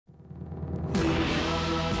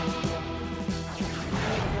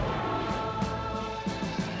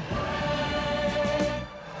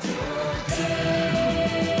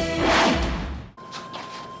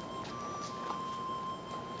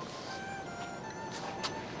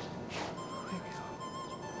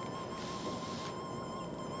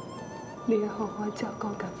你要好好照顾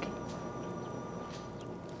家己，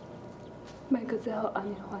莫搁再互安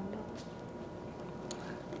尼烦恼。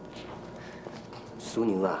师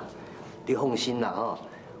娘啊，你放心啦吼，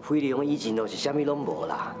飞龙以前是啥物拢无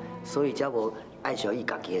啦，所以才无爱惜伊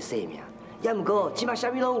家己的性命。也毋过，即摆啥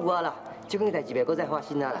物拢有啊啦，即款代志袂搁再发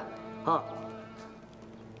生啊啦，吼。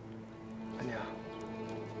阿娘，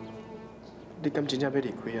你敢真正要离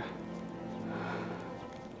开啊？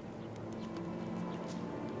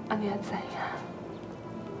阿娘知影，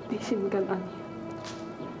你是毋甘阿娘，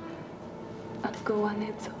啊，不过我安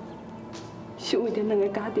尼做，是为着两个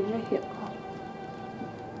家庭的幸福。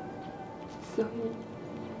 所以，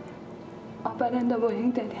后摆咱都无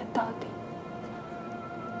闲定定斗阵。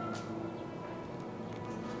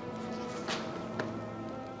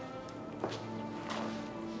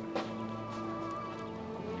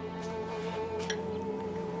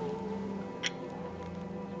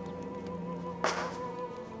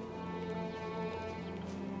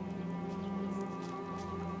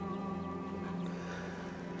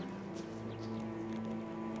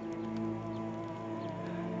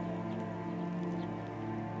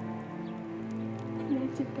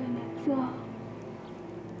一摆来走，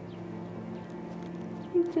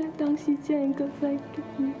你知当时才会搁再见。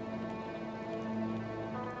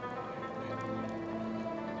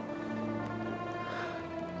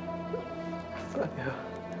阿娘，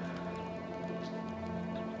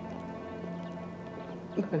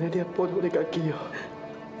奶奶，你也保护你家己哦。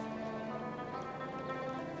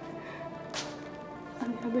阿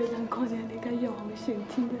娘袂当看见你甲玉皇升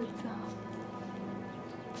天就走，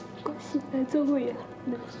我实在做为啊。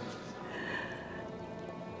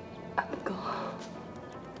 啊，不过，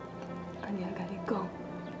阿娘甲你讲，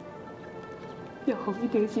玉皇一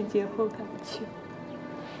定是一个好工手，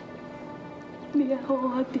你要好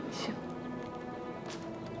好珍惜。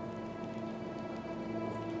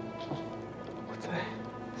我知。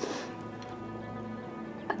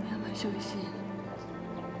阿娘嘛相信，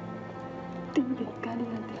定定甲你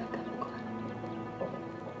安条共款。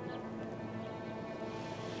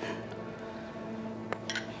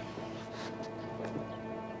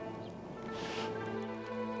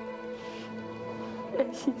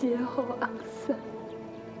 是一个好翁婿，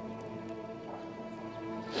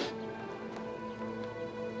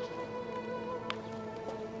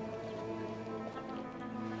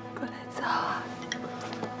过来走啊！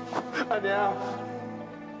阿娘，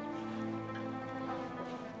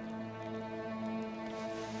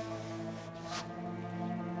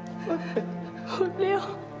好了。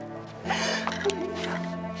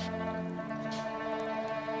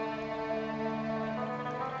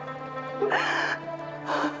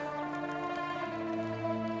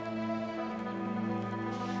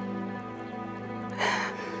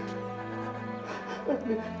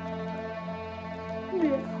 你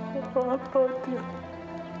要好好保重，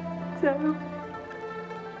加油！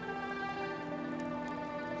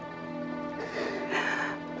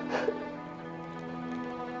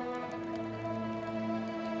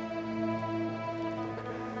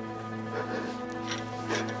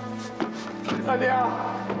阿娘。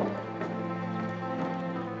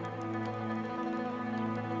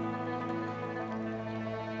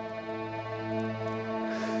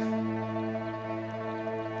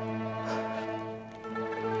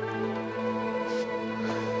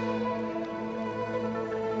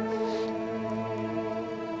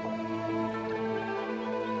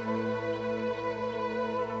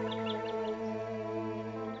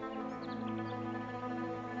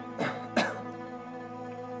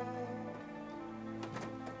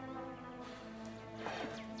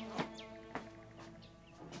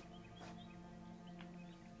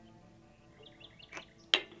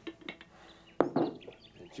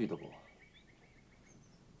 水都无。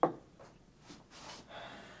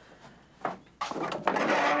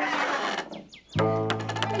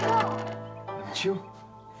杨秋，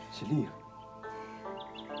是你啊？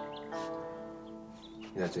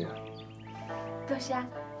你来这啊？多谢。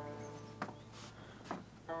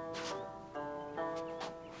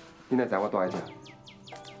你哪知我住在这？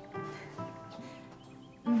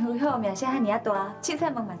为好名声遐尔大，凊彩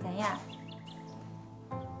问嘛知影。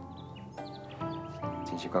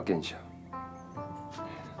 真是够见识，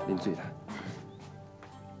啉水啦。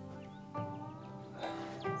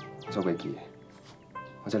做袂记的，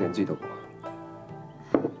我才连水都无。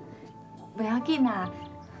袂要紧啦，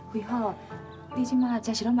为好，你即马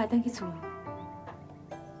暂时拢莫转去厝。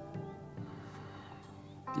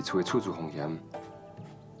伫厝的处处风险，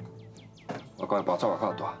我讲的包装也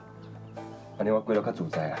较大，安尼我过得较自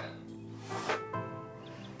在啦。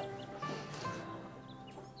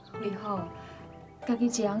为好。 家己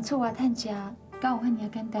一人厝外趁食，敢有遐尔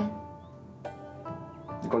简单？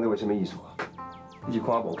你讲这话什么意思啊？你是看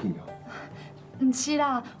我无起哦？唔是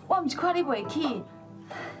啦，我唔是看你袂起，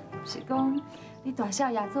是讲你大少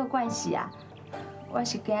爷做惯事啊，我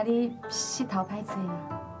是惊你舌头歹吹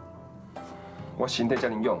啦。我身体遮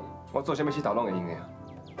尔勇，我做啥物事头拢会用的啊！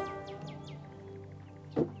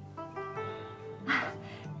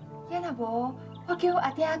要若无，我叫阿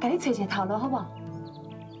爹甲你找一个头路，好无？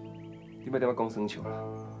你要踮我讲耍笑啦！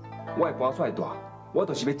我会搬出来大，我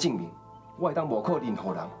就是要证明，我会当无靠任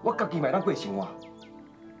何人，我家己嘛会当过生活。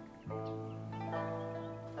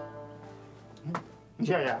唔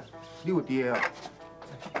是呀，你有爹哦，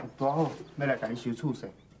有大好，要来甲你收厝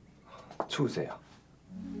税。厝税啊？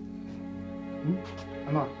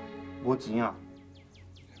安怎？无钱啊？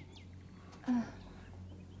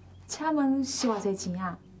请问是偌济钱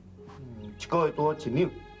啊？一个月多1两。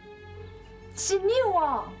1两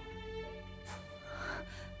哦！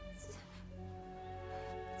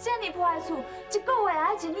这么破的厝，一个月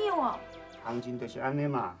还1两哦？行情就是安尼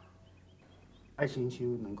嘛，爱先收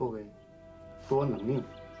2个月，多2两。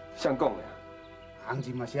谁讲的啊？行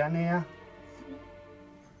情嘛是安尼啊。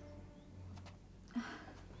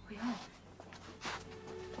为好，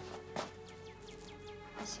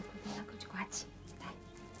我是不定还阁一寡钱，来，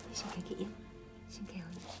你先摕去用，先摕互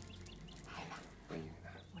伊。来啦，不用啦。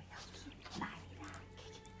我要去，来啦，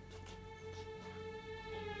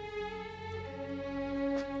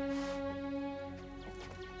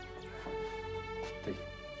对。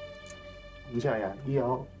唔是呀，以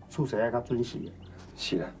后厝税爱较准时。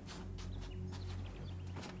是啦。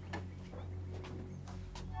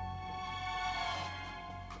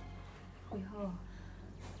为好，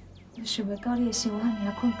我想袂到你的生活遐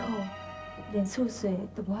尔困苦，连厝税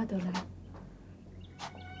都无法度来。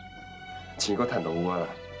钱阁趁到有啊啦，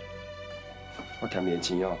我欠你的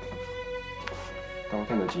钱哦，当我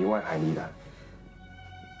欠到钱，我会害你啦。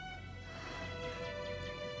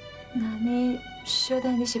那你小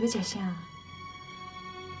等你是要食啥？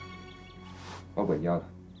我袂晓啦。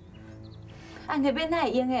安尼要哪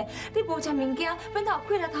会用的？你无食物件，免头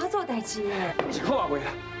亏了头做代志的。你是看话啦，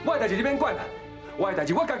我的代志你免管啦，我的代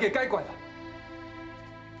志我家己会解决啦。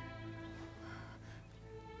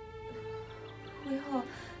为好，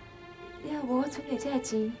你若无我存下这个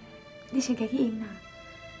钱，你先家去用啦。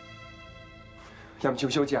严秋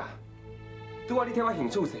小姐，拄仔你替我行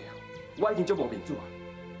厝税啊，我已经足无面子啊，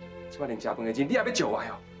即摆连食饭的钱你也要借我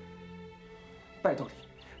哦。拜托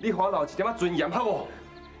你，你还我留一点仔尊严好无？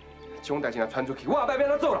这种代志若传出去，我后摆要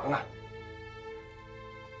怎做人啊？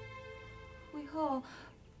为好，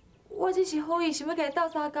我只是好意想要甲你斗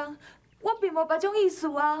相共，我并无别种意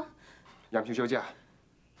思啊。严秋小姐，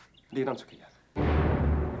你会当出去啊？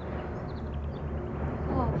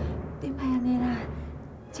好，你莫安尼啦，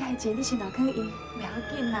这个钱你先留去用，袂要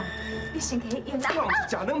紧啦，你先去用啦。我毋是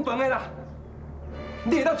食软饭的啦，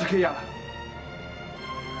你会当出去啊？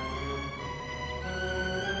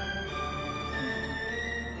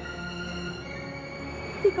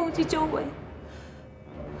你讲这种话，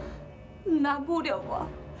唔但侮辱我，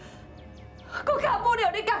更加侮辱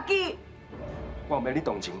你家己。我唔免你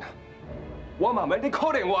同情啦，我嘛唔免你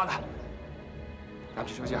可怜我啦。严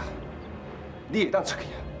秋小姐，你会当出去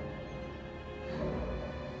啊？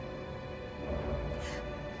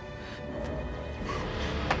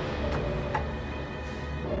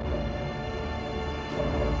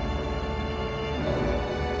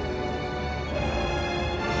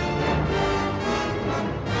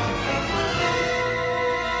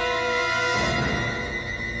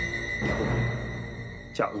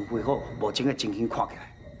这黄飞虎目前的情形看起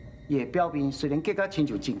来，伊的表面虽然结甲亲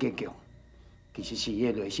像真坚强，其实是伊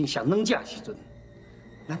的内心上软者的时阵，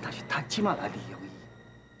咱若是趁即马来利用伊，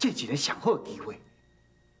这是一个上好的机会。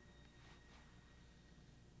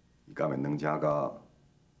伊敢会软者到，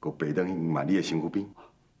佮爬登去埋你的身躯边？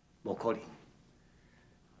无可能，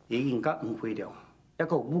伊已经甲黄飞龙，还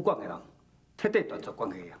佮有武馆的人彻底断绝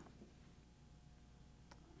关系啊！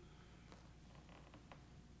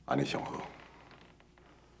安尼上好，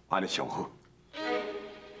安尼上好。代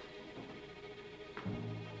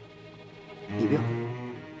表，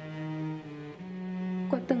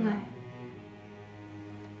我转来。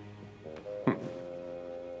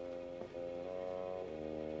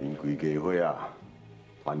因规家伙啊，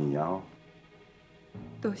欢迎啊！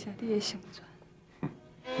多谢你的成全。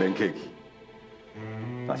免客气。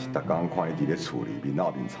若是逐工看伊伫咧厝里面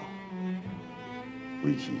闹面吵，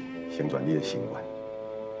为去成全你的心愿，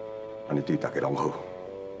安尼对大家拢好。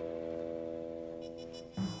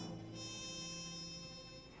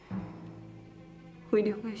飞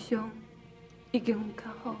龙的伤已经有较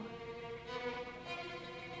好，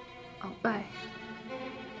后摆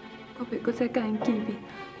我袂搁再甲因见面啊。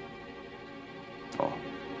哦。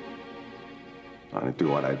安尼对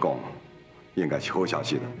我来讲，应该是好消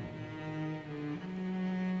息了。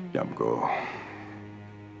也不过，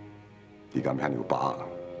你敢遐尼有把握？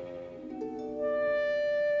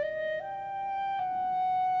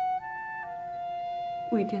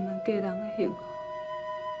为着两家人的幸福，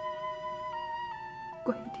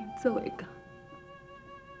我一定做会到。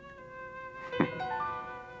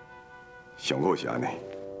上好是安尼。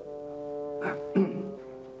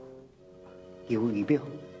义父义表，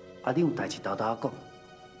你有代志偷偷讲，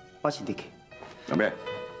我是入去。阿妹，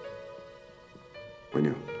闺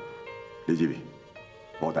女，你入去，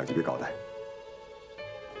我有代志要交代。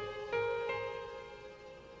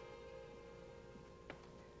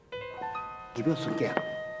义表顺行。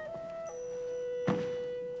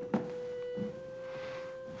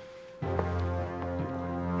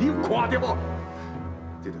你有看到无？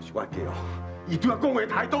这就是我家哦，伊对我讲话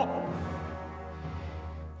态度。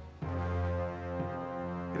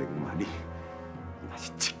迄个黄万里，伊若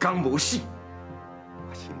是一天无死，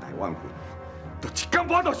我心内怨愤，就一天无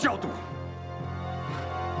法消除。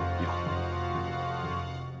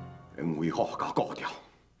因为好甲顾掉，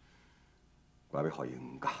我要互伊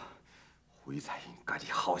黄家毁在因家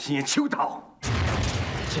己后生的手头。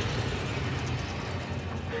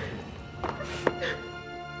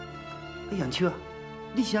杨秋啊，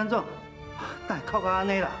你是安怎？哪会哭到安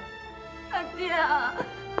尼啦？阿爹，阿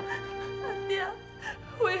爹，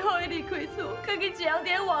为何伊离开厝，家己一人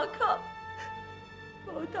伫外口，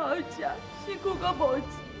无头食，身躯阁无钱，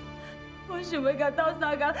我想要甲斗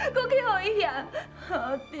相共，阁去互伊嫌。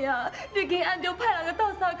阿爹，你紧按着派人甲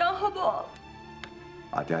斗相共好无？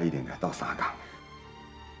阿爹一定来斗相共。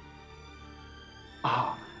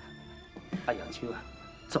杨秋啊，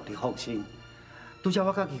祝你放心。拄则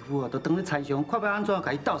我甲义父就当咧田上，看要安怎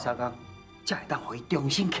甲伊斗相共，才会当互伊重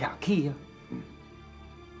新徛起啊。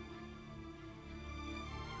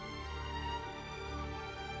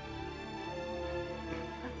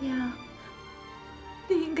阿爹，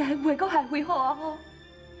你应该袂阁害恢复啊吼。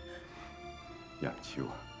杨秋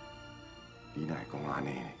啊，你哪会讲安尼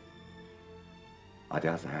呢？阿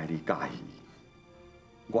爹知影你介意，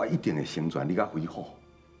我一定会成全你甲恢复，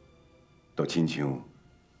就亲像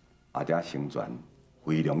阿爹成全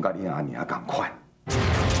飞龙甲你阿娘同款。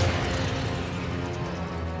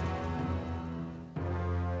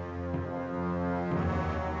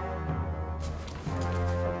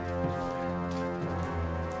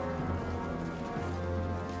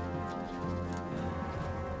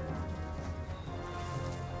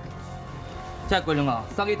这龟卵啊，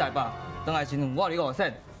送去台北，回来时阵我给你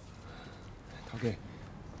50%。头家，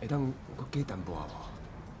会当搁加淡薄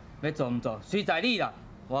无？要做唔做，随在你啦。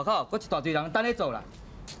外口搁一大堆人等你做啦。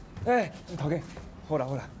头家，好啦，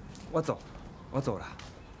我做啦。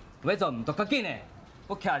要做唔做较紧的，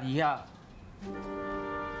我徛伫遐。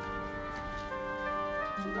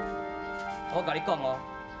我甲你讲哦，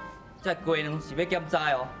这龟卵是要检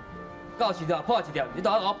查的哦。到时阵破一条，你都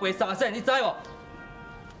要我赔30%，你知无？